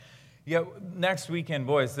Yeah, next weekend,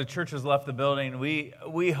 boys, the church has left the building.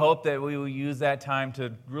 We hope that we will use that time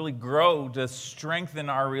to really grow, to strengthen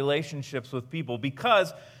our relationships with people,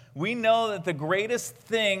 because we know that the greatest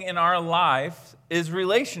thing in our life is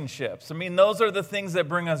relationships. I mean, those are the things that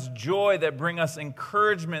bring us joy, that bring us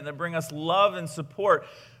encouragement, that bring us love and support.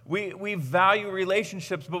 We value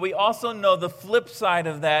relationships, but we also know the flip side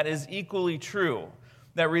of that is equally true,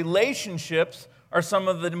 that relationships are some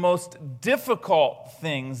of the most difficult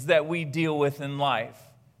things that we deal with in life,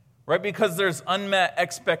 right? Because there's unmet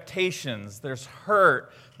expectations, there's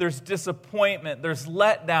hurt, there's disappointment, there's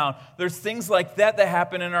letdown, there's things like that that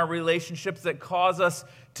happen in our relationships that cause us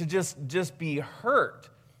to just be hurt.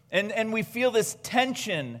 And we feel this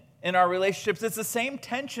tension in our relationships. It's the same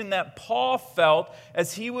tension that Paul felt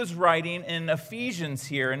as he was writing in Ephesians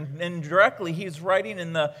here. And directly, he's writing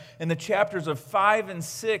in the chapters of 5 and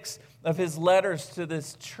 6 of his letters to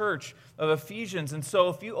this church of Ephesians. And so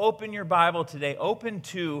if you open your Bible today, open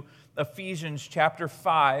to Ephesians chapter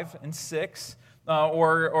 5 and 6,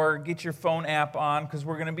 or get your phone app on, because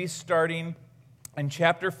we're going to be starting in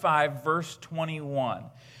chapter 5, verse 21.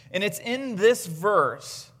 And it's in this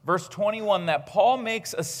verse 21, that Paul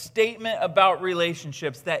makes a statement about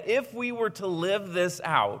relationships, that if we were to live this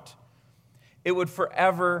out, it would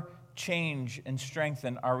forever change and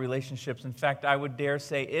strengthen our relationships. In fact, I would dare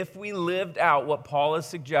say, if we lived out what Paul is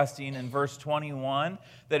suggesting in verse 21,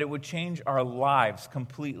 that it would change our lives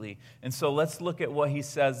completely. And so let's look at what he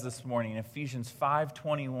says this morning. In Ephesians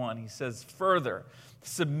 5:21, he says, "Further,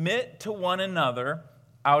 submit to one another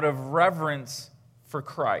out of reverence for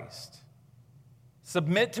Christ."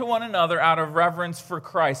 Submit to one another out of reverence for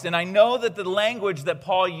Christ. And I know that the language that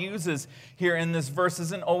Paul uses here in this verse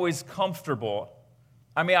isn't always comfortable.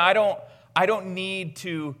 I mean, I don't need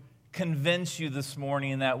to convince you this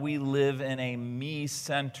morning that we live in a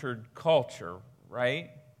me-centered culture,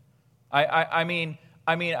 right? I mean,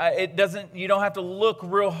 it doesn't. You don't have to look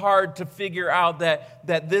real hard to figure out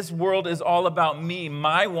that this world is all about me,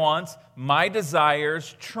 my wants, my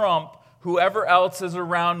desires, trump whoever else is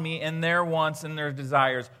around me and their wants and their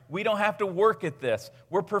desires. We don't have to work at this.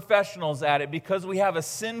 We're professionals at it because we have a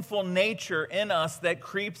sinful nature in us that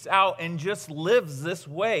creeps out and just lives this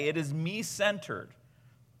way. It is me-centered.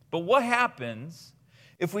 But what happens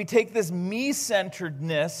if we take this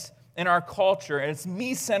me-centeredness in our culture and it's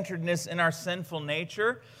me-centeredness in our sinful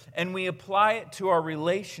nature and we apply it to our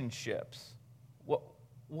relationships?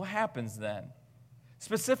 What happens then?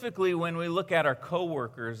 Specifically, when we look at our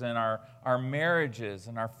coworkers and our marriages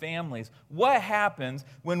and our families, what happens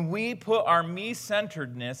when we put our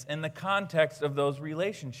me-centeredness in the context of those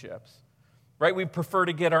relationships? Right? We prefer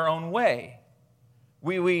to get our own way.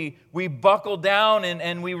 We buckle down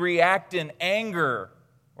and we react in anger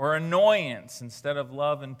or annoyance instead of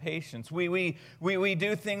love and patience. We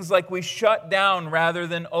do things like we shut down rather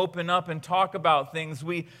than open up and talk about things.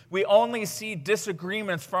 We only see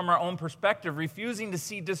disagreements from our own perspective, refusing to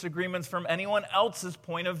see disagreements from anyone else's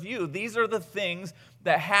point of view. These are the things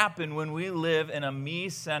that happen when we live in a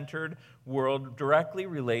me-centered world directly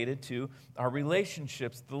related to our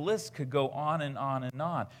relationships. The list could go on and on and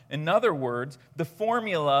on. In other words, the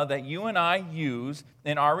formula that you and I use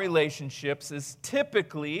in our relationships is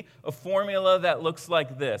typically a formula that looks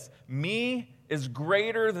like this: me is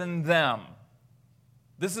greater than them.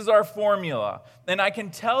 This is our formula. And I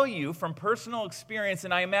can tell you from personal experience,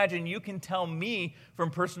 and I imagine you can tell me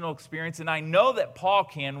from personal experience, and I know that Paul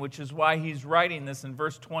can, which is why he's writing this in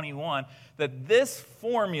verse 21, that this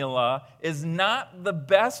formula is not the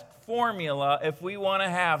best formula if we want to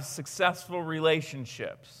have successful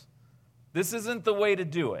relationships. This isn't the way to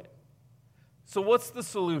do it. So what's the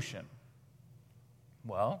solution?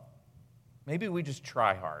 Well, maybe we just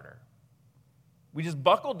try harder. We just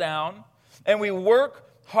buckle down and we work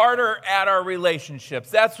harder at our relationships.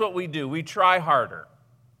 That's what we do. We try harder.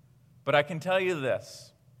 But I can tell you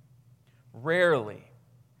this: rarely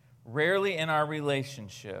in our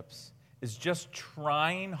relationships is just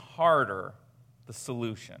trying harder the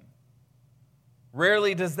solution.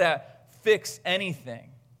 Rarely does that fix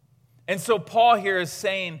anything. And so Paul here is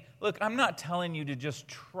saying, look, I'm not telling you to just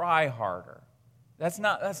try harder. That's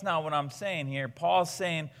not what I'm saying here. Paul's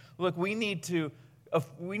saying, look, we need to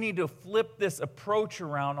flip this approach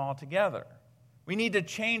around altogether. We need to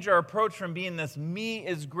change our approach from being this me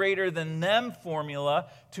is greater than them formula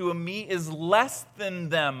to a me is less than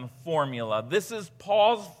them formula. This is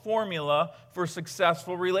Paul's formula for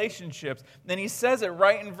successful relationships. Then he says it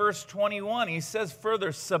right in verse 21. He says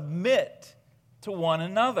further, submit to one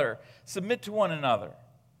another. Submit to one another.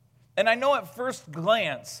 And I know at first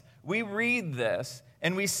glance, we read this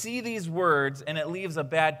And we see these words, and it leaves a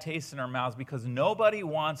bad taste in our mouths because nobody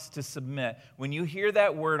wants to submit. When you hear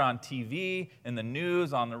that word on TV, in the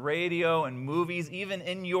news, on the radio, in movies, even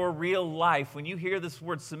in your real life, when you hear this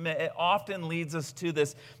word submit, it often leads us to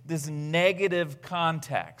this negative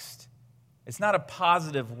context. It's not a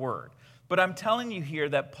positive word. But I'm telling you here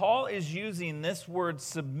that Paul is using this word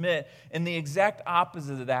submit in the exact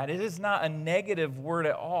opposite of that. It is not a negative word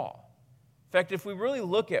at all. In fact, if we really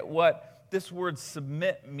look at what this word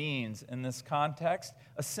submit means in this context,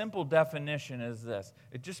 a simple definition is this.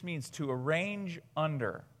 It just means to arrange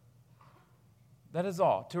under. That is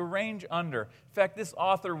all, to arrange under. In fact, this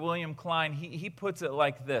author, William Klein, he puts it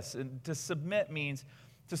like this. To submit means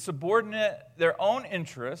to subordinate their own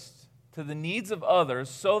interests to the needs of others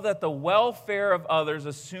so that the welfare of others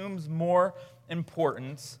assumes more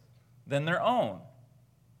importance than their own.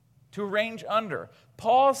 To arrange under.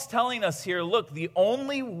 Paul's telling us here, look, the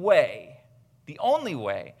only way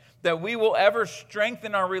that we will ever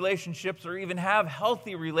strengthen our relationships or even have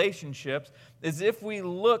healthy relationships is if we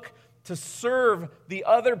look to serve the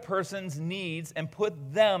other person's needs and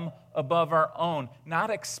put them above our own, not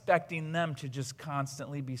expecting them to just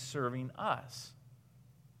constantly be serving us.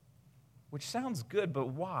 Which sounds good, but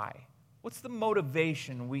why? What's the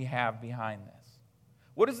motivation we have behind this?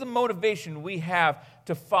 What is the motivation we have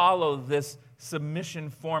to follow this submission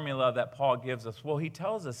formula that Paul gives us? Well, he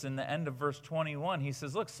tells us in the end of verse 21, he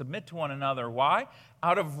says, look, submit to one another. Why?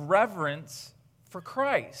 Out of reverence for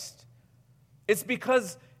Christ. It's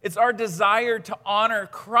because it's our desire to honor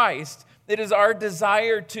Christ. It is our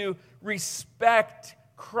desire to respect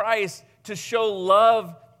Christ, to show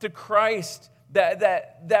love to Christ,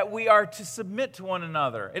 that we are to submit to one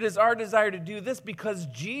another. It is our desire to do this because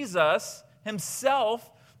Jesus himself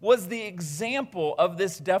was the example of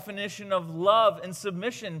this definition of love and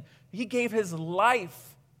submission. He gave his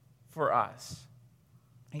life for us.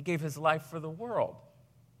 He gave his life for the world,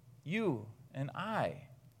 you and I.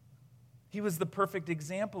 He was the perfect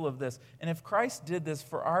example of this. And if Christ did this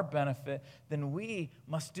for our benefit, then we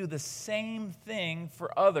must do the same thing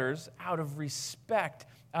for others out of respect,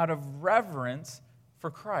 out of reverence for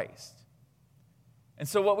Christ. And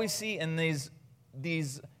so what we see in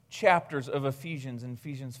these chapters of Ephesians, in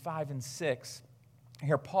Ephesians 5 and 6,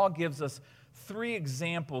 here Paul gives us 3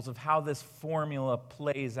 examples of how this formula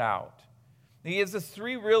plays out. He gives us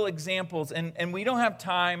 3 real examples, and we don't have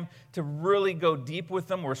time to really go deep with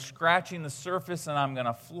them. We're scratching the surface, and I'm going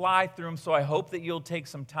to fly through them, so I hope that you'll take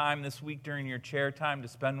some time this week during your chair time to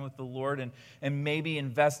spend with the Lord and maybe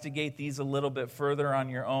investigate these a little bit further on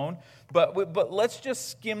your own. But let's just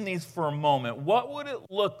skim these for a moment. What would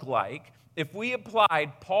it look like if we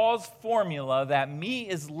applied Paul's formula, that me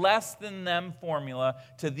is less than them formula,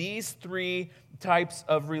 to these 3 types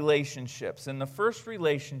of relationships? And the first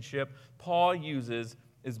relationship Paul uses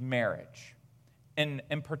is marriage. And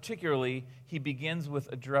particularly, he begins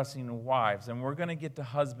with addressing wives. And we're going to get to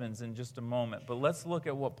husbands in just a moment. But let's look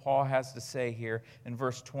at what Paul has to say here in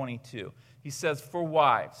verse 22. He says, for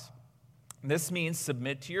wives, this means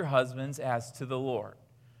submit to your husbands as to the Lord.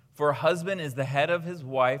 For a husband is the head of his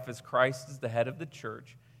wife, as Christ is the head of the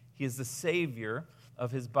church. He is the Savior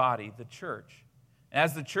of his body, the church. And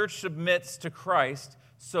as the church submits to Christ,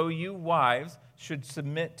 so you wives should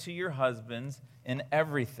submit to your husbands in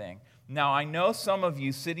everything. Now, I know some of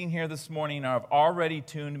you sitting here this morning have already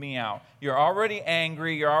tuned me out. You're already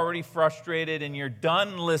angry, you're already frustrated, and you're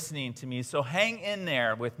done listening to me. So hang in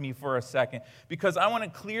there with me for a second, because I want to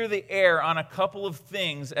clear the air on a couple of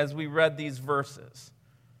things as we read these verses.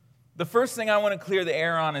 The first thing I want to clear the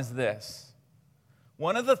air on is this.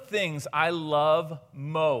 One of the things I love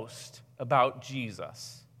most about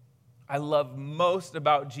Jesus,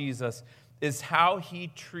 is how he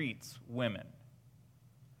treats women.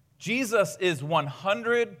 Jesus is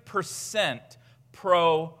 100%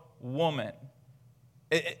 pro-woman.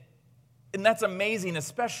 And that's amazing,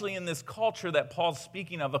 especially in this culture that Paul's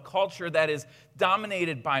speaking of, a culture that is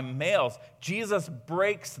dominated by males. Jesus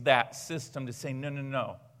breaks that system to say,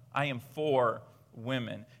 no, I am for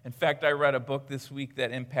women. In fact, I read a book this week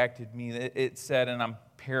that impacted me. It said, and I'm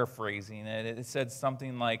paraphrasing it, it said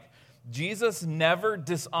something like, Jesus never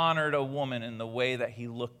dishonored a woman in the way that he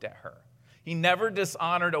looked at her. He never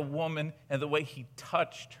dishonored a woman in the way he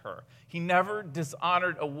touched her. He never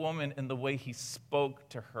dishonored a woman in the way he spoke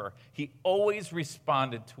to her. He always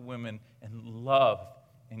responded to women in love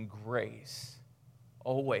and grace,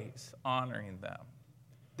 always honoring them.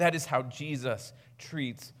 That is how Jesus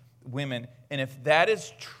treats women. And if that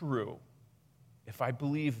is true, if I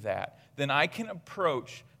believe that, then I can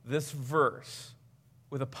approach this verse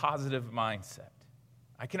with a positive mindset.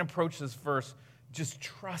 I can approach this verse just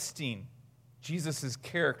trusting Jesus'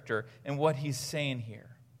 character and what he's saying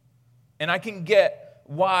here. And I can get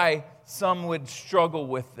why some would struggle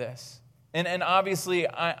with this. And obviously,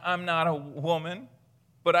 I'm not a woman,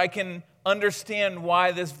 but I can understand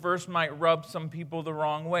why this verse might rub some people the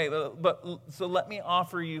wrong way. So let me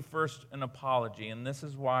offer you first an apology, and this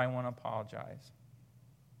is why I want to apologize.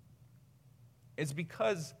 It's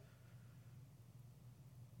because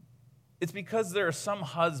there are some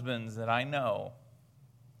husbands that I know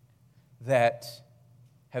that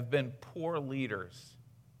have been poor leaders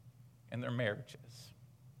in their marriages.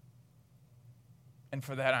 And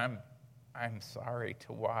for that, I'm sorry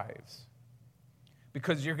to wives.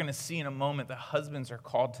 Because you're going to see in a moment that husbands are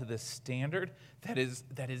called to this standard that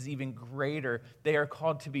is even greater. They are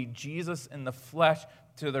called to be Jesus in the flesh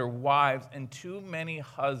to their wives, and too many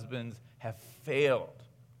husbands have failed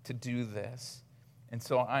to do this. And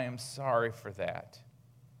so I am sorry for that.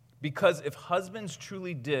 Because if husbands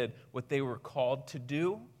truly did what they were called to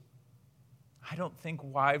do, I don't think,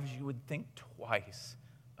 wives, you would think twice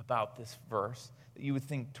about this verse, that you would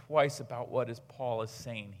think twice about what Paul is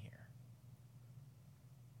saying here.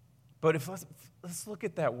 But let's look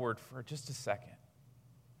at that word for just a second.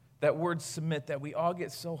 That word submit that we all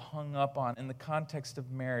get so hung up on in the context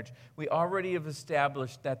of marriage. We already have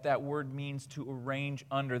established that word means to arrange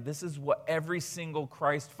under. This is what every single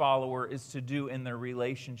Christ follower is to do in their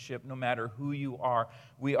relationship, no matter who you are.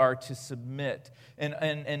 We are to submit.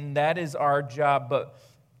 And that is our job. But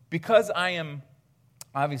because I am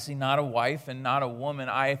obviously not a wife and not a woman,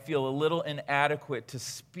 I feel a little inadequate to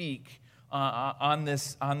speak on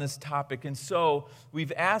this topic. And so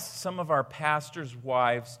we've asked some of our pastors'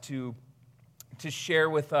 wives to share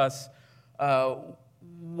with us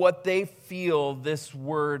what they feel this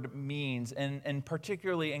word means, and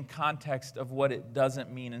particularly in context of what it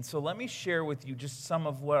doesn't mean. And so let me share with you just some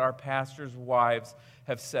of what our pastors' wives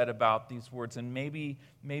have said about these words, and maybe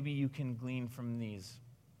you can glean from these.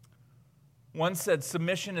 One said,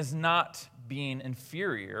 submission is not being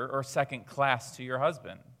inferior or second class to your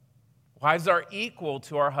husband. Wives are equal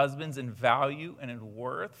to our husbands in value and in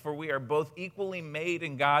worth, for we are both equally made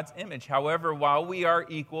in God's image. However, while we are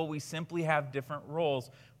equal, we simply have different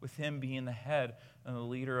roles, with him being the head and the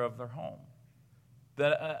leader of their home.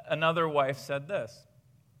 Another wife said this,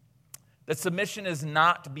 that submission is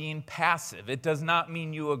not being passive. It does not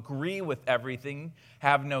mean you agree with everything,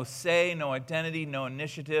 have no say, no identity, no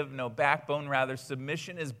initiative, no backbone. Rather,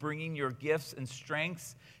 submission is bringing your gifts and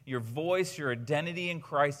strengths, your voice, your identity in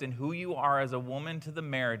Christ, and who you are as a woman to the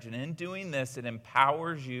marriage. And in doing this, it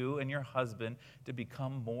empowers you and your husband to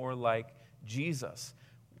become more like Jesus.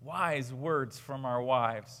 Wise words from our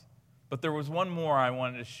wives. But there was one more I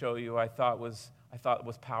wanted to show you I thought was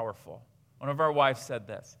powerful. One of our wives said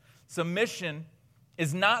this, submission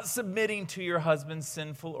is not submitting to your husband's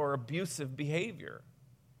sinful or abusive behavior.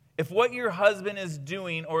 If what your husband is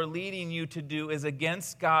doing or leading you to do is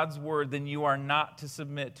against God's word, then you are not to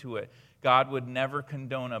submit to it. God would never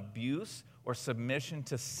condone abuse or submission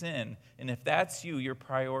to sin. And if that's you, your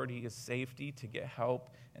priority is safety, to get help,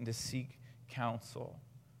 and to seek counsel.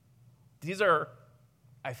 These are,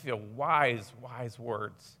 I feel, wise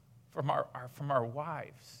words from our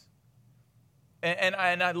wives. And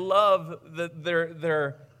I love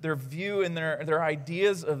their view and their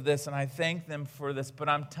ideas of this, and I thank them for this. But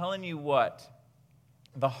I'm telling you what,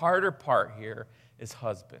 the harder part here is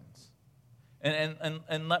husbands.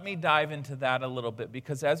 And let me dive into that a little bit,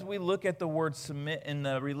 because as we look at the word submit in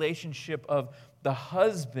the relationship of the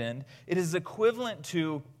husband, it is equivalent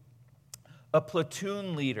to a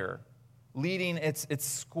platoon leader leading its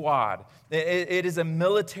squad. It is a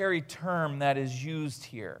military term that is used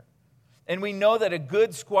here. And we know that a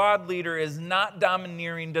good squad leader is not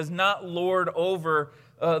domineering, does not lord over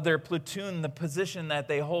their platoon, the position that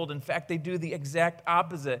they hold. In fact, they do the exact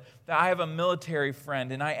opposite. I have a military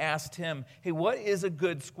friend, and I asked him, hey, what is a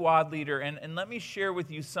good squad leader? And let me share with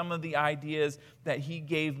you some of the ideas that he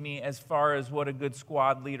gave me as far as what a good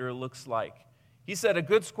squad leader looks like. He said a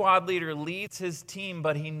good squad leader leads his team,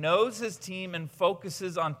 but he knows his team and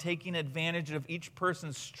focuses on taking advantage of each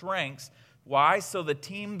person's strengths. Why? So the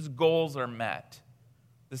team's goals are met.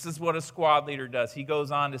 This is what a squad leader does. He goes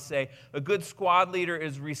on to say, a good squad leader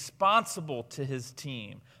is responsible to his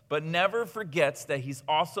team, but never forgets that he's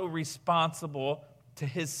also responsible to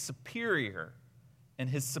his superior and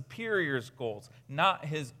his superior's goals, not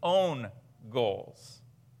his own goals.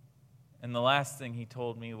 And the last thing he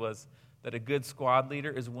told me was that a good squad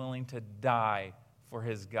leader is willing to die for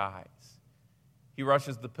his guys. He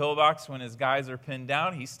rushes the pillbox when his guys are pinned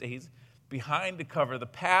down. He stays behind to cover the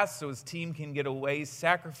pass so his team can get away,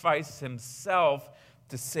 sacrifice himself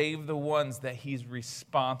to save the ones that he's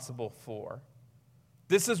responsible for.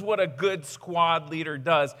 This is what a good squad leader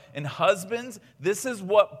does. And husbands, this is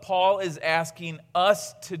what Paul is asking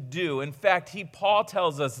us to do. In fact, Paul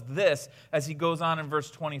tells us this as he goes on in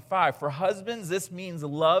verse 25. For husbands, this means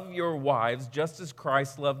love your wives just as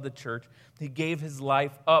Christ loved the church. He gave his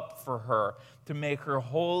life up for her to make her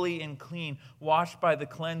holy and clean, washed by the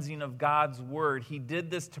cleansing of God's word. He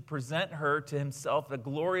did this to present her to himself a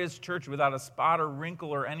glorious church without a spot or wrinkle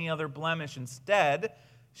or any other blemish. Instead,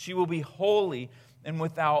 she will be holy and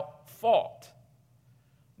without fault.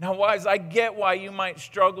 Now, wives, I get why you might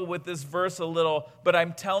struggle with this verse a little, but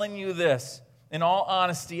I'm telling you this. In all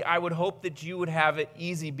honesty, I would hope that you would have it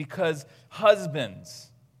easy because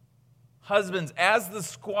husbands, as the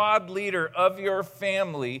squad leader of your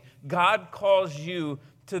family, God calls you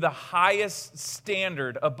to the highest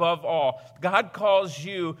standard above all. God calls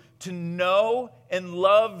you to know and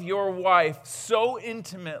love your wife so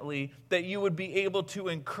intimately that you would be able to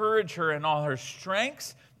encourage her in all her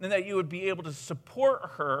strengths and that you would be able to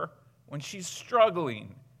support her when she's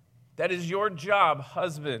struggling. That is your job,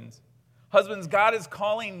 husbands. Husbands, God is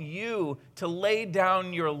calling you to lay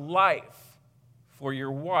down your life for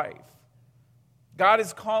your wife. God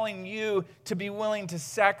is calling you to be willing to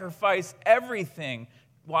sacrifice everything.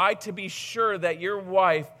 Why? To be sure that your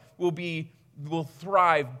wife will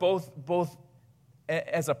thrive both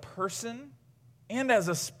as a person and as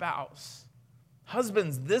a spouse.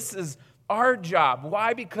 Husbands, this is our job.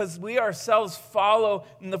 Why? Because we ourselves follow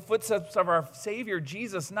in the footsteps of our Savior,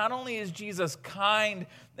 Jesus. Not only is Jesus kind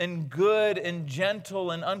and good and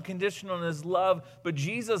gentle and unconditional in his love, but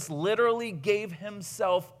Jesus literally gave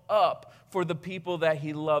himself up for the people that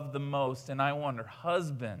he loved the most. And I wonder,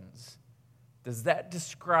 husbands, does that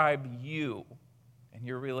describe you and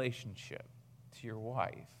your relationship to your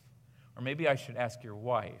wife? Or maybe I should ask your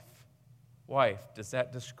wife, does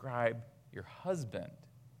that describe your husband?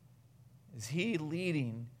 Is he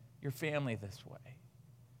leading your family this way?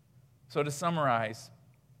 So to summarize,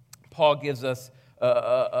 Paul gives us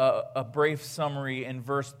a brief summary in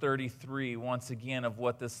verse 33, once again, of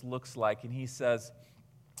what this looks like. And he says,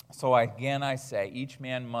 so again I say, each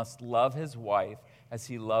man must love his wife as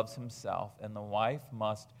he loves himself, and the wife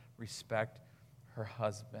must respect her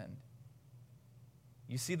husband.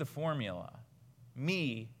 You see the formula.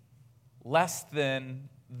 Me, less than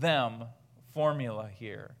them formula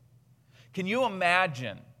here. Can you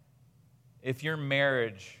imagine if your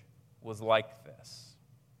marriage was like this?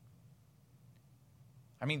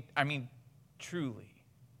 I mean, truly.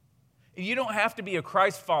 You don't have to be a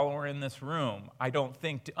Christ follower in this room, I don't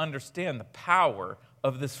think, to understand the power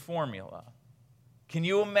of this formula. Can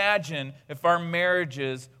you imagine if our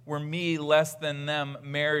marriages were me less than them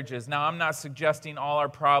marriages? Now, I'm not suggesting all our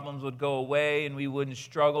problems would go away and we wouldn't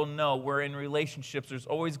struggle. No, we're in relationships. There's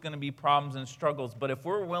always going to be problems and struggles. But if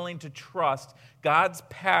we're willing to trust God's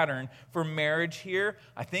pattern for marriage here,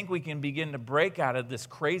 I think we can begin to break out of this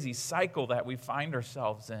crazy cycle that we find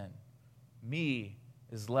ourselves in. Me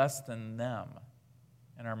is less than them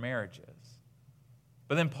in our marriages.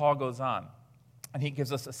 But then Paul goes on. And he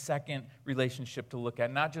gives us a second relationship to look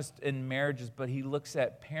at, not just in marriages, but he looks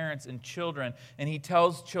at parents and children. And he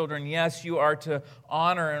tells children, yes, you are to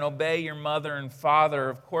honor and obey your mother and father,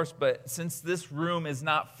 of course, but since this room is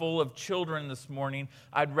not full of children this morning,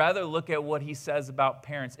 I'd rather look at what he says about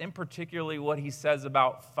parents, in particularly what he says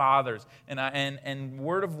about fathers. And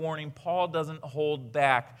word of warning, Paul doesn't hold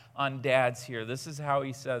back on dads here. This is how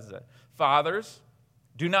he says it. Fathers,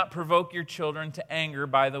 do not provoke your children to anger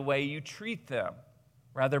by the way you treat them.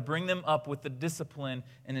 Rather, bring them up with the discipline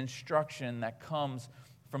and instruction that comes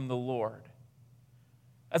from the Lord.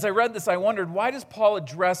 As I read this, I wondered, why does Paul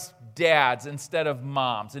address dads instead of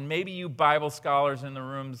moms? And maybe you Bible scholars in the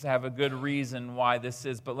rooms have a good reason why this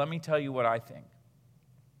is, but let me tell you what I think.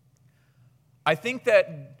 I think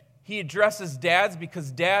that he addresses dads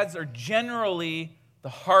because dads are generally the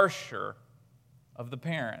harsher of the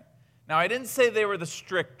parent. Now, I didn't say they were the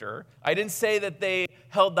stricter. I didn't say that they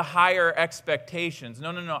held the higher expectations.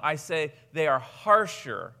 No. I say they are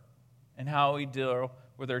harsher in how we deal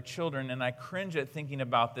with our children. And I cringe at thinking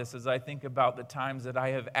about this as I think about the times that I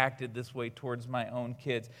have acted this way towards my own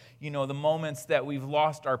kids. You know, the moments that we've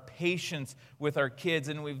lost our patience with our kids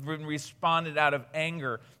and we've responded out of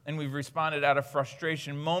anger and we've responded out of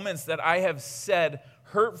frustration. Moments that I have said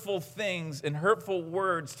hurtful things and hurtful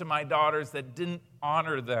words to my daughters that didn't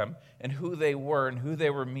honor them and who they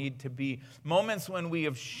were made to be. Moments when we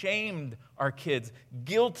have shamed our kids,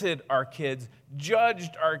 guilted our kids,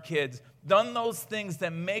 judged our kids, done those things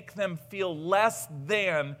that make them feel less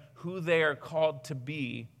than who they are called to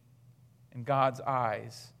be in God's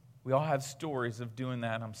eyes. We all have stories of doing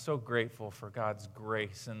that, and I'm so grateful for God's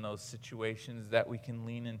grace in those situations that we can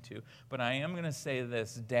lean into. But I am going to say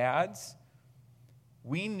this, dads,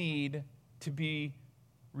 we need to be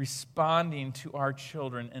responding to our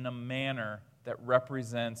children in a manner that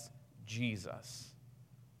represents Jesus.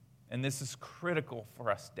 And this is critical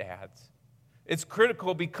for us dads. It's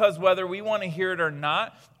critical because whether we want to hear it or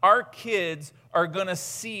not, our kids are going to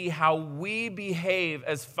see how we behave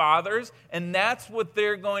as fathers, and that's what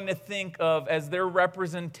they're going to think of as their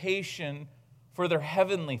representation for their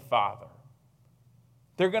heavenly Father.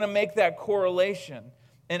 They're going to make that correlation.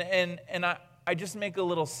 And I just make a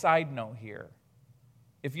little side note here.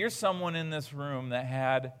 If you're someone in this room that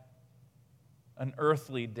had an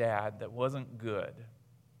earthly dad that wasn't good,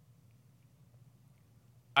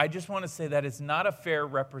 I just want to say that it's not a fair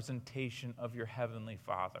representation of your heavenly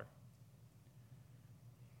Father.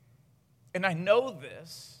 And I know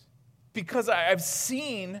this because I've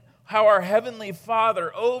seen how our heavenly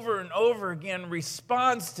Father over and over again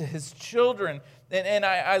responds to his children. And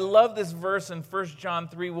I love this verse in 1 John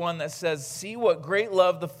 3:1 that says, "See what great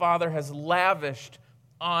love the Father has lavished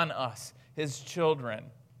on us, his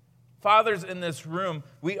children." Fathers in this room,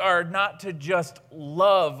 we are not to just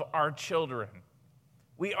love our children.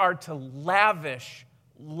 We are to lavish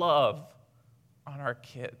love on our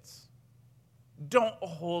kids. Don't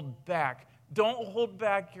hold back. Don't hold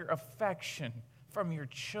back your affection from your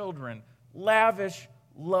children. Lavish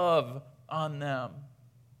love on them.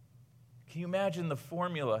 Can you imagine the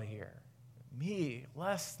formula here? Me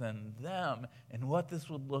less than them, and what this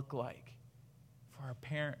would look like for our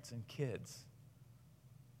parents and kids.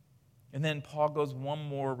 And then Paul goes one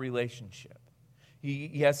more relationship.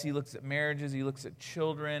 He looks at marriages, he looks at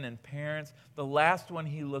children and parents. The last one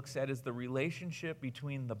he looks at is the relationship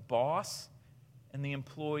between the boss and the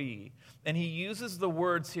employee. And he uses the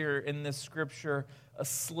words here in this scripture, a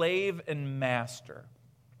slave and master.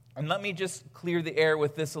 And let me just clear the air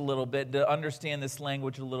with this a little bit to understand this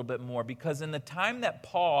language a little bit more. Because in the time that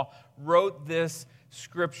Paul wrote this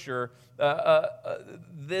scripture,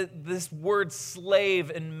 this word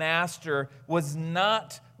slave and master was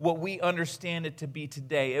not what we understand it to be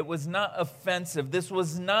today. It was not offensive. This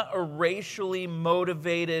was not a racially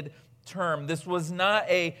motivated term. This was not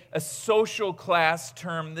a social class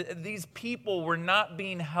term. These people were not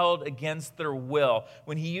being held against their will.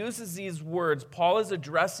 When he uses these words, Paul is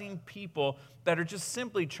addressing people that are just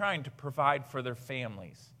simply trying to provide for their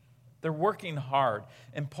families. They're working hard.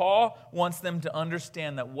 And Paul wants them to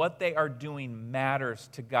understand that what they are doing matters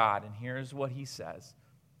to God. And here's what he says.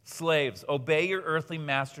 Slaves, obey your earthly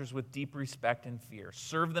masters with deep respect and fear.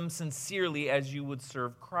 Serve them sincerely as you would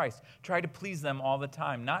serve Christ. Try to please them all the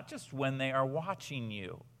time, not just when they are watching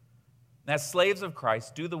you. As slaves of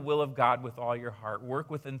Christ, do the will of God with all your heart.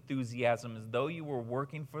 Work with enthusiasm as though you were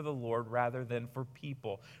working for the Lord rather than for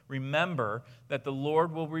people. Remember that the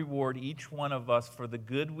Lord will reward each one of us for the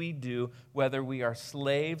good we do, whether we are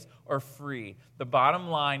slaves or free. The bottom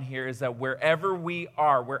line here is that wherever we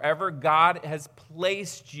are, wherever God has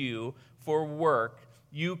placed you for work,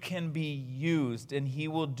 you can be used, and he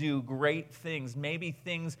will do great things, maybe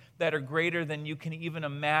things that are greater than you can even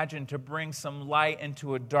imagine, to bring some light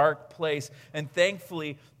into a dark place. And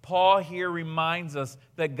thankfully, Paul here reminds us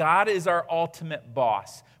that God is our ultimate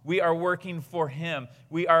boss. We are working for him.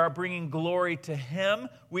 We are bringing glory to him.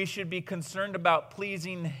 We should be concerned about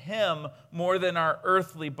pleasing him more than our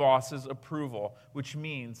earthly boss's approval, which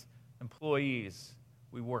means, employees,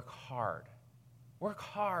 we work hard. Work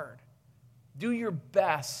hard. Do your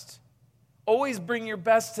best. Always bring your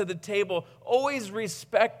best to the table. Always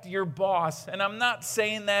respect your boss. And I'm not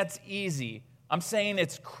saying that's easy. I'm saying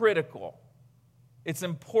it's critical. It's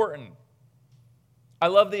important. I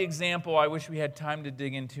love the example I wish we had time to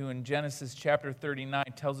dig into in Genesis chapter 39.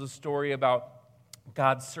 It tells a story about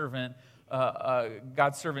God's servant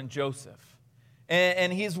Joseph.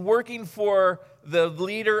 And he's working for the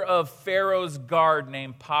leader of Pharaoh's guard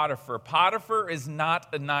named Potiphar. Potiphar is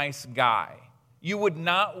not a nice guy. You would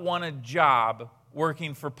not want a job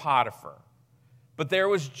working for Potiphar. But there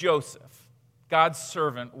was Joseph, God's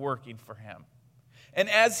servant, working for him. And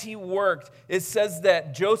as he worked, it says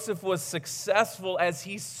that Joseph was successful as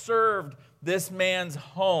he served this man's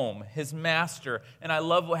home, his master. And I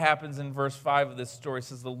love what happens in verse 5 of this story. It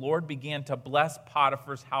says, the Lord began to bless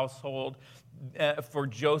Potiphar's household for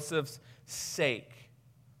Joseph's sake.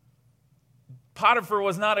 Potiphar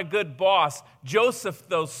was not a good boss. Joseph,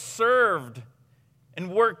 though, served and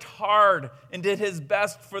worked hard and did his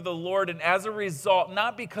best for the Lord. And as a result,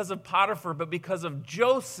 not because of Potiphar, but because of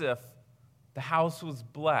Joseph, the house was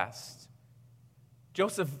blessed.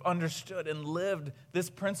 Joseph understood and lived this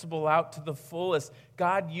principle out to the fullest.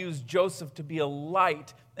 God used Joseph to be a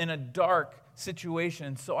light in a dark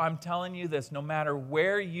situation. So I'm telling you this, no matter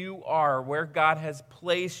where you are, where God has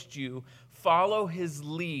placed you, follow his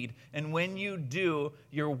lead. And when you do,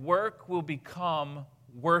 your work will become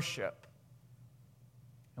worship.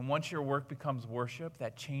 And once your work becomes worship,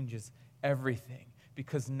 that changes everything.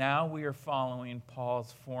 Because now we are following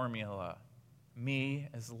Paul's formula. Me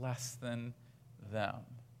is less than them.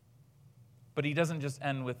 But he doesn't just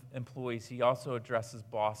end with employees. He also addresses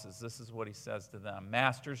bosses. This is what he says to them.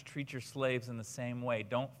 Masters, treat your slaves in the same way.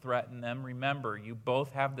 Don't threaten them. Remember, you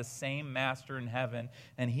both have the same master in heaven,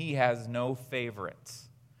 and he has no favorites.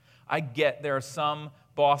 I get there are some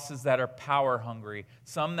bosses that are power hungry,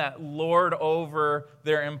 some that lord over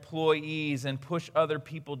their employees and push other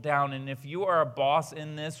people down. And if you are a boss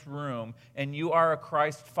in this room and you are a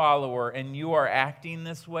Christ follower and you are acting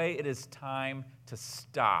this way, it is time to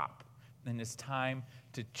stop. And it's time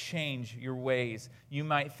to change your ways. You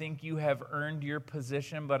might think you have earned your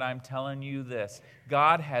position, but I'm telling you this.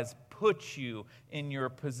 God has put you in your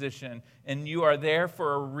position, and you are there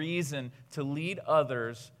for a reason to lead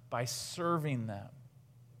others by serving them.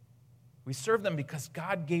 We serve them because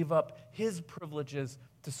God gave up his privileges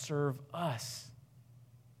to serve us.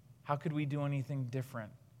 How could we do anything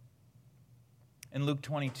different? In Luke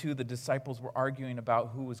 22, the disciples were arguing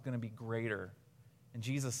about who was going to be greater. And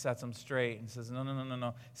Jesus sets them straight and says,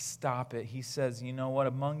 no, stop it. He says, you know what,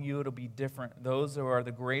 among you it'll be different. Those who are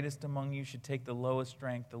the greatest among you should take the lowest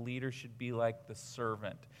rank. The leader should be like the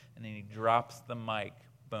servant. And then he drops the mic.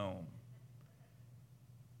 Boom.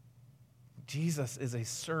 Jesus is a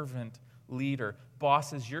servant leader.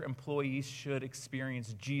 Bosses, your employees should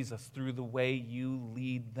experience Jesus through the way you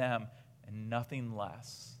lead them and nothing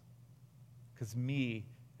less. Because me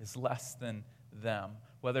is less than them.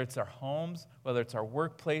 Whether it's our homes, whether it's our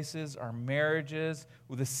workplaces, our marriages,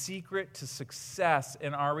 the secret to success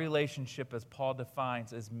in our relationship, as Paul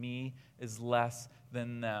defines, as me is less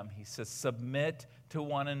than them. He says, submit to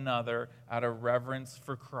one another out of reverence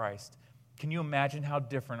for Christ. Can you imagine how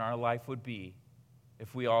different our life would be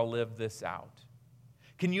if we all lived this out?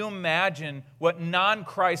 Can you imagine what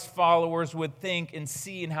non-Christ followers would think and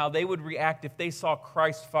see and how they would react if they saw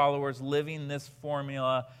Christ followers living this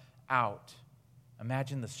formula out?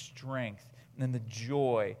 Imagine the strength and the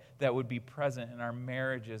joy that would be present in our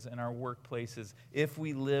marriages and our workplaces if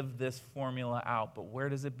we live this formula out. But where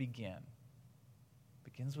does it begin? It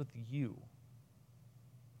begins with you.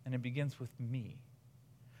 And it begins with me.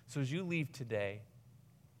 So as you leave today,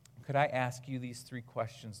 could I ask you these 3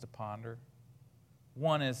 questions to ponder?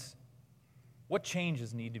 One is, what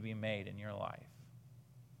changes need to be made in your life?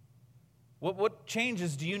 What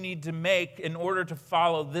changes do you need to make in order to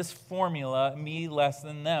follow this formula, me less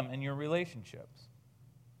than them, in your relationships?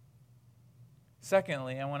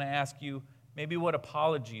 Secondly, I want to ask you, maybe what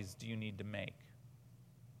apologies do you need to make?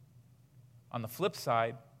 On the flip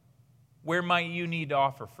side, where might you need to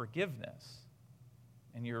offer forgiveness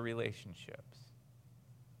in your relationships?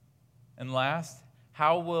 And last,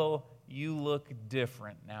 how will you look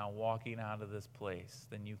different now walking out of this place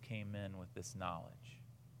than you came in with this knowledge?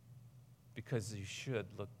 Because you should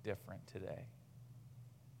look different today.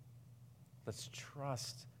 Let's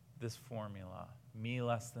trust this formula, me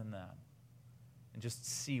less than them, and just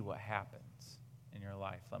see what happens in your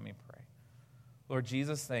life. Let me pray. Lord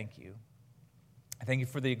Jesus, thank you. I thank you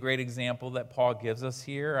for the great example that Paul gives us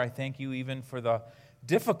here. I thank you even for the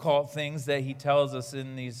difficult things that he tells us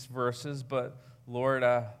in these verses, but Lord,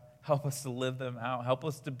 help us to live them out. Help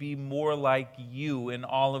us to be more like you in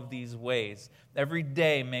all of these ways. Every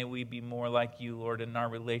day may we be more like you, Lord, in our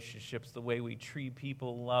relationships, the way we treat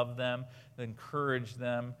people, love them, encourage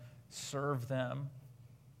them, serve them.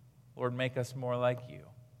 Lord, make us more like you.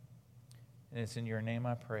 And it's in your name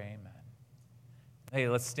I pray, amen. Hey,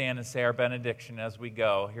 let's stand and say our benediction as we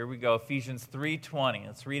go. Here we go, Ephesians 3:20.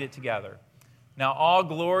 Let's read it together. Now all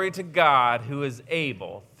glory to God, who is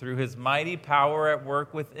able, through his mighty power at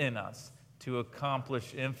work within us, to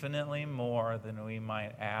accomplish infinitely more than we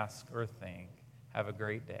might ask or think. Have a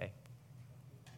great day.